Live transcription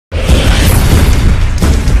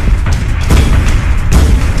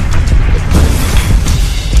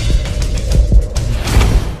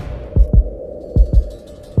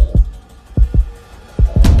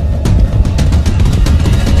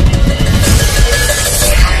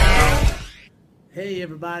Hey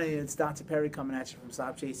everybody, it's Dr. Perry coming at you from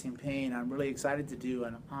Stop Chasing Pain. I'm really excited to do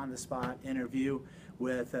an on-the-spot interview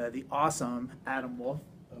with the awesome Adam Wolf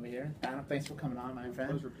over here. Adam, thanks for coming on, my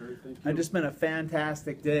friend. Pleasure, Perry. Thank you. I just spent a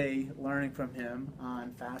fantastic day learning from him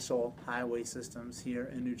on fascial highway systems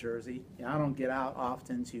here in New Jersey. I don't get out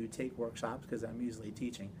often to take workshops because I'm usually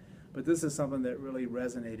teaching, but this is something that really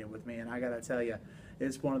resonated with me, and I got to tell you,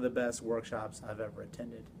 it's one of the best workshops I've ever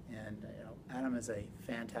attended. And Adam is a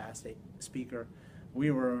fantastic speaker. We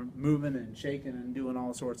were moving and shaking and doing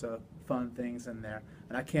all sorts of fun things in there,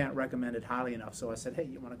 and I can't recommend it highly enough. So I said, hey,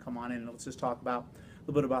 you want to come on in and let's just talk about a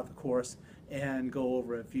little bit about the course and go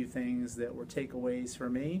over a few things that were takeaways for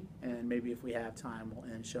me, and maybe if we have time, we'll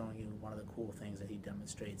end showing you one of the cool things that he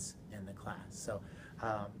demonstrates in the class. So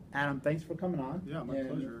Adam, thanks for coming on. Yeah, my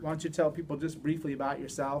pleasure. Why don't you tell people just briefly about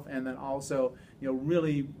yourself, and then also,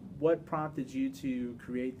 really what prompted you to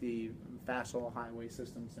create the fascial highway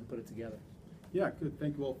systems and put it together? Yeah, good.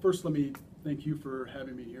 Thank you. Well, first, let me thank you for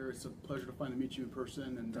having me here. It's a pleasure to finally meet you in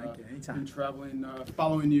person, and Thank you. Anytime. been traveling,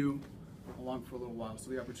 following you along for a little while.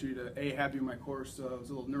 So the opportunity to have you in my course was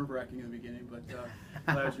a little nerve-wracking in the beginning, but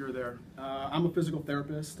glad you're there. I'm a physical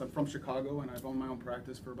therapist. I'm from Chicago, and I've owned my own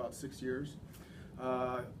practice for about 6 years.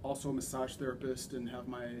 Also a massage therapist, and have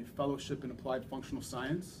my fellowship in applied functional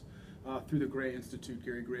science through the Gray Institute.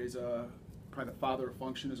 Gary Gray's probably the father of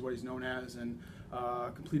function is what he's known as, and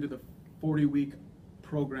completed the 40-week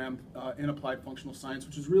program in applied functional science,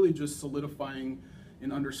 which is really just solidifying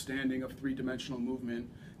an understanding of three-dimensional movement,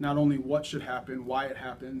 not only what should happen, why it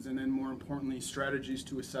happens, and then more importantly, strategies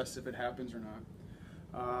to assess if it happens or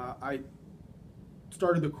not. I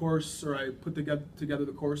started the course, or I put together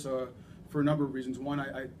the course for a number of reasons. One,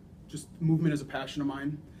 I just movement is a passion of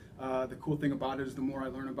mine. The cool thing about it is the more I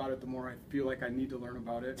learn about it, the more I feel like I need to learn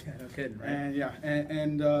about it. No kidding, right? And yeah,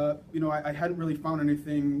 I hadn't really found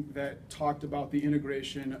anything that talked about the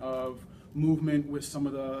integration of movement with some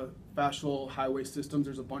of the fascial highway systems.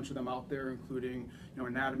 There's a bunch of them out there, including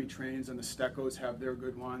anatomy trains, and the Stecos have their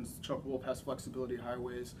good ones. Chuck Wolf has flexibility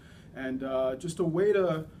highways, and just a way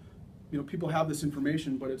to people have this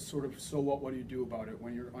information, but it's sort of, so what do you do about it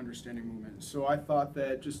when you're understanding movement? So I thought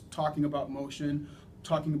that just talking about motion,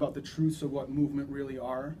 talking about the truths of what movement really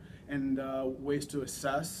are, and ways to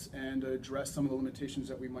assess and address some of the limitations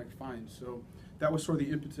that we might find. So that was sort of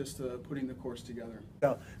the impetus to putting the course together.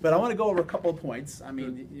 So, but I want to go over a couple of points. I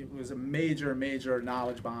mean, it was a major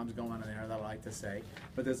knowledge bombs going on there that I like to say,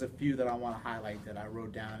 but there's a few that I want to highlight that I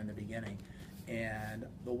wrote down in the beginning. And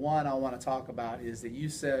the one I want to talk about is that you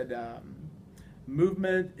said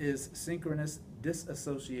movement is synchronous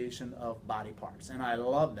disassociation of body parts, and I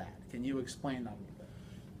love that. Can you explain that a little bit?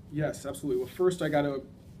 Yes, absolutely. Well, first I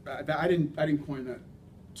didn't coin that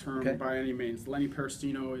term by any means. Lenny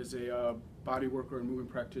Parastino is a body worker and movement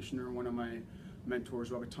practitioner, one of my mentors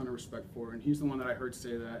who I have a ton of respect for, and he's the one that I heard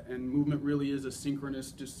say that. And movement really is a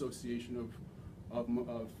synchronous dissociation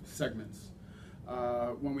of segments.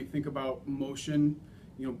 When we think about motion,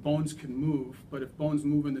 bones can move, but if bones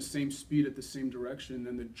move in the same speed at the same direction,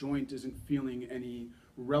 then the joint isn't feeling any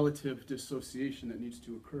relative dissociation that needs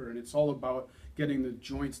to occur. And it's all about getting the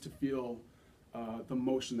joints to feel the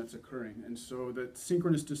motion that's occurring. And so the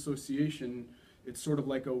synchronous dissociation, it's sort of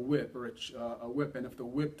like a whip, or a whip, and if the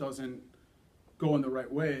whip doesn't go in the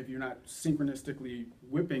right way, if you're not synchronistically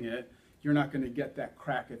whipping it, you're not going to get that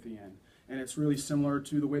crack at the end. And it's really similar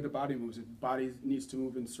to the way the body moves. The body needs to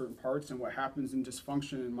move in certain parts, and what happens in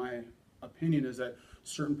dysfunction, in my opinion, is that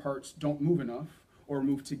certain parts don't move enough or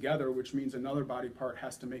move together, which means another body part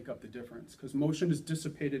has to make up the difference. Because motion is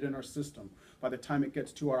dissipated in our system. By the time it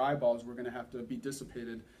gets to our eyeballs, we're going to have to be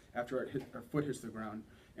dissipated after our foot hits the ground.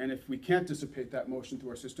 And if we can't dissipate that motion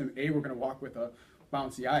through our system, we're going to walk with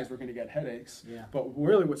bouncy eyes, we're going to get headaches. Yeah. But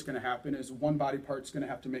really what's going to happen is one body part's going to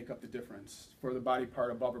have to make up the difference for the body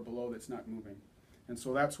part above or below that's not moving. And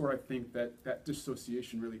so that's where I think that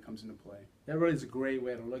dissociation really comes into play. That really is a great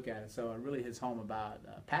way to look at it. So it really hits home about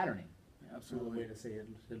patterning. Absolutely. Another way to say it,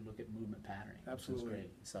 to look at movement patterning. Absolutely. Which is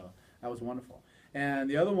great. So that was wonderful. And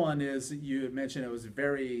the other one is, you had mentioned it was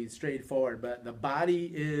very straightforward, but the body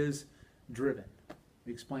is driven.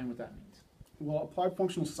 Explain what that means. Well, applied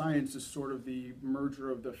functional science is sort of the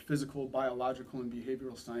merger of the physical, biological, and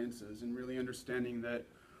behavioral sciences, and really understanding that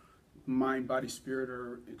mind, body, spirit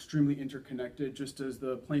are extremely interconnected, just as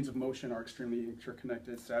the planes of motion are extremely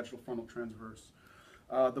interconnected, sagittal, frontal, transverse.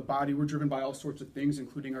 The body, we're driven by all sorts of things,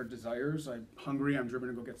 including our desires. I'm hungry, I'm driven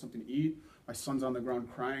to go get something to eat. My son's on the ground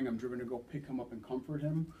crying, I'm driven to go pick him up and comfort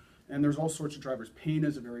him. And there's all sorts of drivers. Pain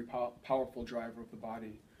is a very powerful driver of the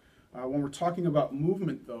body. When we're talking about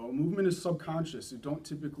movement, though, movement is subconscious. We don't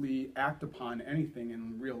typically act upon anything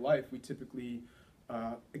in real life. We typically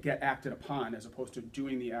get acted upon, as opposed to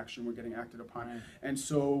doing the action, we're getting acted upon. Right. And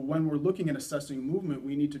so when we're looking at assessing movement,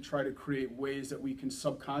 we need to try to create ways that we can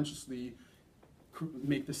subconsciously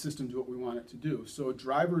make the system do what we want it to do. So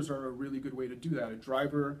drivers are a really good way to do that. A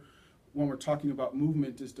driver, when we're talking about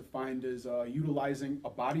movement, is defined as utilizing a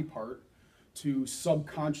body part to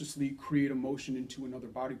subconsciously create a motion into another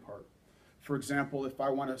body part. For example, if I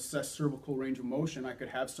want to assess cervical range of motion, I could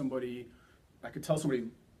tell somebody,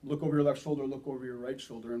 look over your left shoulder, look over your right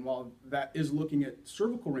shoulder. And while that is looking at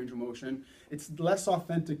cervical range of motion, it's less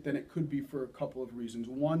authentic than it could be for a couple of reasons.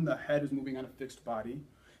 One, the head is moving on a fixed body,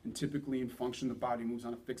 and typically in function, the body moves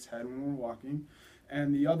on a fixed head when we're walking.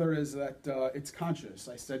 And the other is that it's conscious.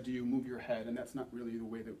 I said to you, move your head, and that's not really the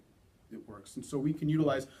way that it works. And so we can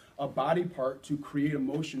utilize a body part to create a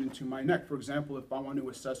motion into my neck. For example, if I want to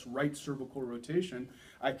assess right cervical rotation,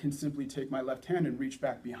 I can simply take my left hand and reach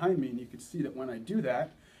back behind me, and you can see that when I do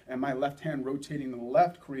that, and my left hand rotating to the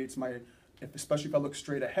left creates especially if I look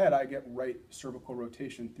straight ahead, I get right cervical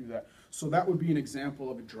rotation through that. So that would be an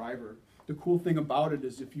example of a driver. The cool thing about it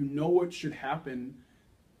is if you know what should happen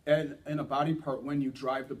in a body part when you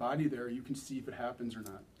drive the body there, you can see if it happens or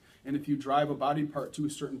not. And if you drive a body part to a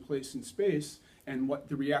certain place in space and what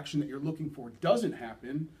the reaction that you're looking for doesn't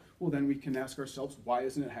happen, well, then we can ask ourselves, why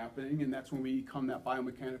isn't it happening? And that's when we become that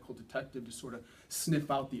biomechanical detective to sort of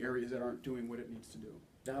sniff out the areas that aren't doing what it needs to do.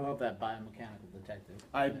 I love that, biomechanical detective.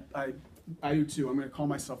 I do too. I'm going to call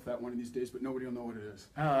myself that one of these days, but nobody will know what it is.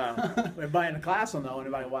 Everybody in the class will know.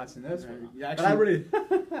 Anybody watching this will know. Yeah, actually, but I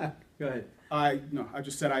really go ahead. I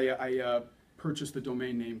just said I purchased the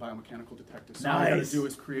domain name Biomechanical Detectives. So all I got to do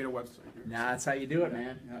is create a website here. Nah, that's how you do it,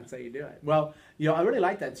 man. Yeah. That's how you do it. Well, I really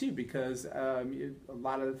like that too because a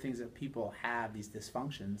lot of the things that people have, these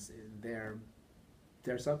dysfunctions, they're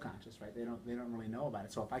subconscious, right? They don't really know about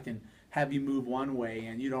it. So if I can have you move one way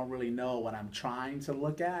and you don't really know what I'm trying to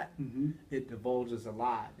look at, it divulges a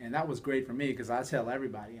lot. And that was great for me because I tell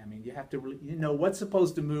everybody, I mean, you have to really, what's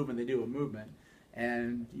supposed to move when they do a movement.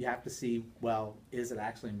 And you have to see, well, is it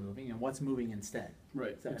actually moving and what's moving instead?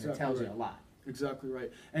 Right. So exactly, it tells you a lot. Exactly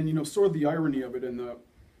right. And sort of the irony of it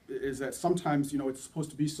is that sometimes it's supposed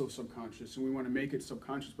to be so subconscious and we want to make it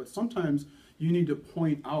subconscious, but sometimes you need to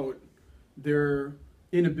point out their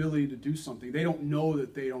inability to do something. They don't know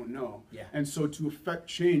that they don't know. Yeah. And so to affect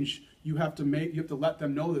change, you have to let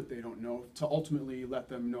them know that they don't know to ultimately let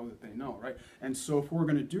them know that they know, right? And so if we're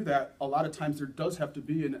going to do that, a lot of times there does have to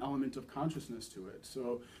be an element of consciousness to it.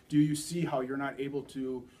 So do you see how you're not able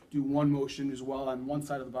to do one motion as well on one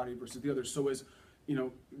side of the body versus the other? So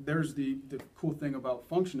there's the cool thing about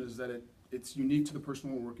function is that it's unique to the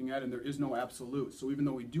person we're working at, and there is no absolute. So even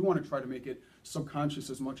though we do want to try to make it subconscious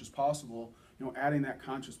as much as possible, adding that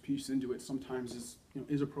conscious piece into it sometimes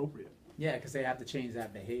is appropriate. Yeah, because they have to change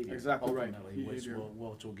that behavior. Exactly right. Which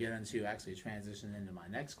we'll get into, actually transition into my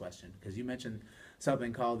next question, because you mentioned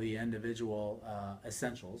something called the individual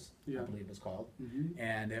essentials, I believe it's called.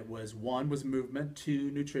 And it was 1 was movement,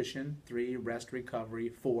 2 nutrition, 3 rest recovery,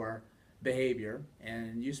 4 behavior.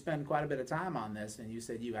 And you spend quite a bit of time on this, and you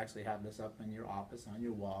said you actually have this up in your office on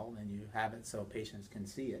your wall, and you have it so patients can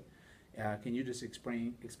see it. Can you just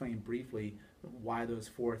explain briefly why those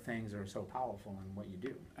 4 things are so powerful and what you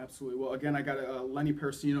do? Absolutely. Well, again, I got Lenny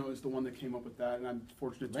Persino is the one that came up with that, and I'm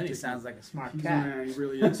fortunate. Lenny sounds like a smart He's cat. A man, he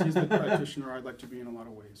really is. He's the practitioner I'd like to be in a lot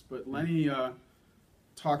of ways. But Lenny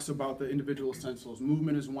talks about the individual essentials.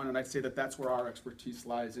 Movement is one, and I'd say that's where our expertise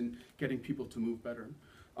lies in getting people to move better.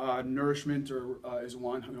 Nourishment is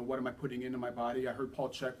one. What am I putting into my body? I heard Paul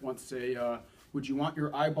Chek once say, "Would you want your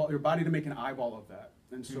body to make an eyeball of that?"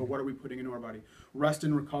 And so, what are we putting into our body? Rest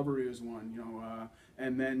and recovery is one,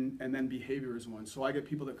 and then behavior is one. So I get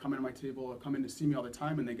people that come into my table, come in to see me all the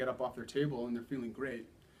time, and they get up off their table and they're feeling great,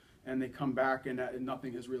 and they come back and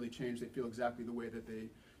nothing has really changed. They feel exactly the way that they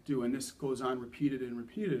do, and this goes on repeated and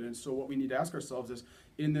repeated. And so what we need to ask ourselves is,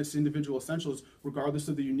 in this individual essentials, regardless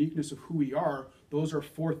of the uniqueness of who we are, those are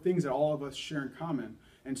 4 things that all of us share in common.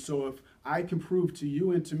 And so if I can prove to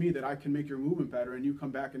you and to me that I can make your movement better and you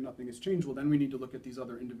come back and nothing has changed, well, then we need to look at these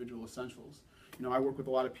other individual essentials. I work with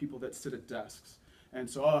a lot of people that sit at desks. And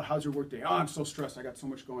so, how's your work day? I'm so stressed. I got so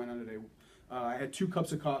much going on today. I had 2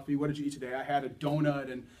 cups of coffee. What did you eat today? I had a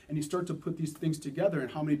donut. And you start to put these things together,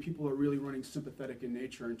 and how many people are really running sympathetic in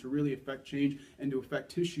nature. And to really affect change and to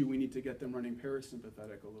affect tissue, we need to get them running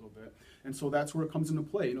parasympathetic a little bit. And so that's where it comes into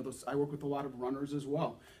play. I work with a lot of runners as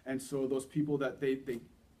well. And so those people that they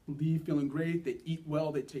leave feeling great, they eat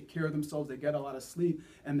well, they take care of themselves, they get a lot of sleep,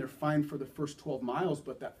 and they're fine for the first 12 miles,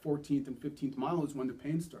 but that 14th and 15th mile is when the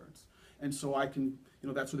pain starts. And so I can,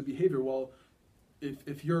 that's where the behavior, well,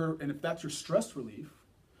 if that's your stress relief,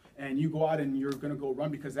 and you go out and you're going to go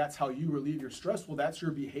run because that's how you relieve your stress. Well, that's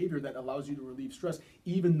your behavior that allows you to relieve stress,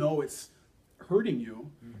 even though it's hurting you.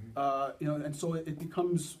 You know, and so it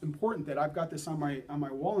becomes important that I've got this on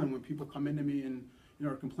my wall, and when people come into me and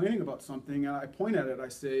are complaining about something, and I point at it, I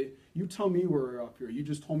say, you tell me we're up here. You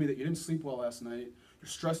just told me that you didn't sleep well last night. You're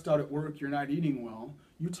stressed out at work. You're not eating well.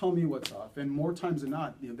 You tell me what's off. And more times than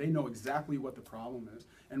not, they know exactly what the problem is.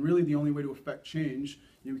 And really, the only way to affect change,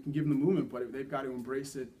 we can give them the movement, but they've got to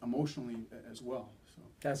embrace it emotionally as well. So.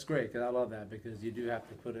 That's great, because I love that, because you do have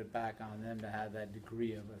to put it back on them to have that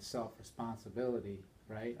degree of a self-responsibility,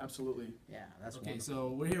 right? Absolutely. Yeah, that's Okay, wonderful. so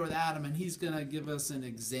we're here with Adam, and he's going to give us an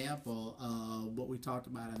example of what we talked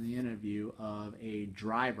about in the interview of a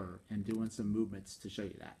driver and doing some movements to show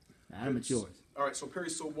you that. Adam, it's yours. All right, so Perry,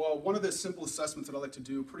 one of the simple assessments that I like to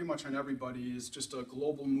do pretty much on everybody is just a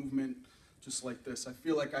global movement just like this. I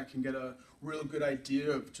feel like I can get a real good idea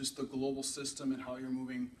of just the global system and how you're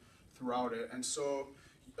moving throughout it. And so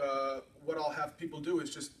what I'll have people do is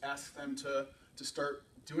just ask them to start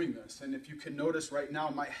doing this. And if you can notice right now,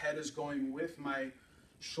 my head is going with my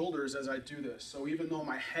shoulders as I do this. So even though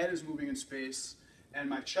my head is moving in space and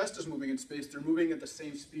my chest is moving in space, they're moving at the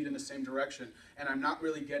same speed in the same direction. And I'm not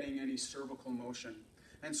really getting any cervical motion.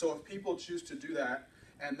 And so if people choose to do that,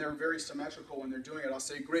 and they're very symmetrical when they're doing it, I'll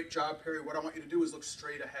say, great job, Perry. What I want you to do is look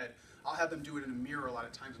straight ahead. I'll have them do it in a mirror a lot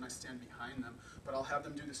of times, and I stand behind them. But I'll have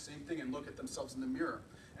them do the same thing and look at themselves in the mirror.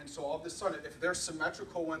 And so all of a sudden, if they're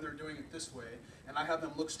symmetrical when they're doing it this way, and I have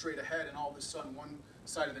them look straight ahead, and all of a sudden one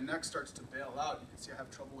side of the neck starts to bail out, you can see I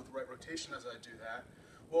have trouble with right rotation as I do that.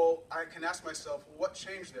 Well, I can ask myself, well, what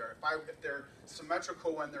changed there? If they're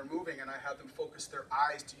symmetrical when they're moving, and I have them focus their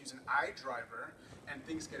eyes to use an eye driver, and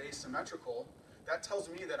things get asymmetrical, that tells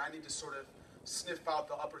me that I need to sort of sniff out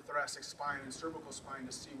the upper thoracic spine and cervical spine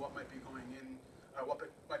to see what might be going on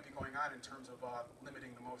in terms of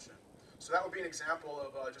limiting the motion. So that would be an example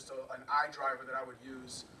of just an eye driver that I would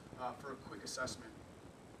use for a quick assessment.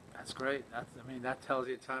 That's great. That tells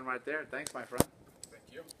you a ton right there. Thanks, my friend.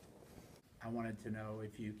 Thank you. I wanted to know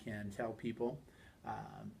if you can tell people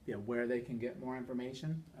where they can get more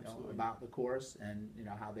information about the course, and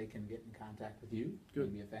how they can get in contact with you.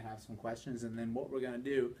 Good. Maybe if they have some questions. And then what we're going to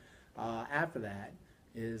do after that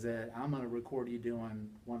is that I'm going to record you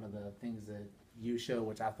doing one of the things that you show,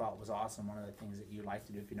 which I thought was awesome. One of the things that you like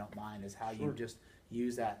to do, if you don't mind, is how you just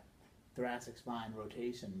use that thoracic spine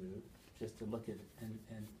rotation move just to look at it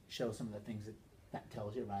and show some of the things that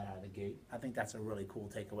tells you right out of the gate. I think that's a really cool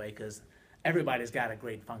takeaway, because everybody's got a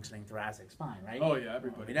great functioning thoracic spine, right? Oh yeah,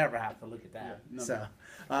 everybody. We never have to look at that. Yeah, so,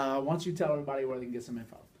 why don't you tell everybody where they can get some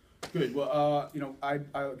info? Good. Well, again,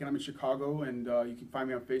 I'm in Chicago, and you can find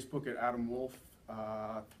me on Facebook at Adam Wolf,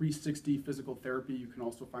 360 Physical Therapy. You can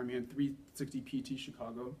also find me on 360 PT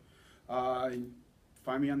Chicago.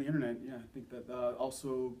 Find me on the internet. Yeah, I think that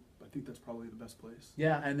I think that's probably the best place.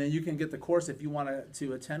 Yeah, and then you can get the course if you want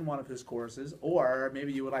to attend one of his courses, or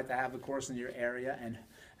maybe you would like to have the course in your area and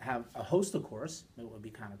host a course. It would be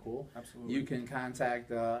kind of cool. Absolutely. You can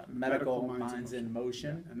contact Medical Minds in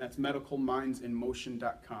Motion. Yeah, and that's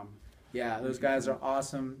medicalmindsinmotion.com. Yeah, those guys are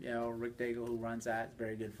awesome. Rick Daigle, who runs that,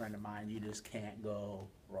 very good friend of mine. You just can't go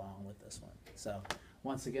wrong with this one. So,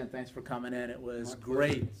 once again, thanks for coming in. It was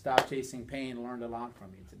great. Stop Chasing Pain. Learned a lot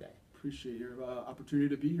from you today. Appreciate your opportunity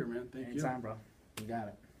to be here, man. Thank you. Anytime, bro. You got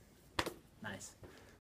it. Nice.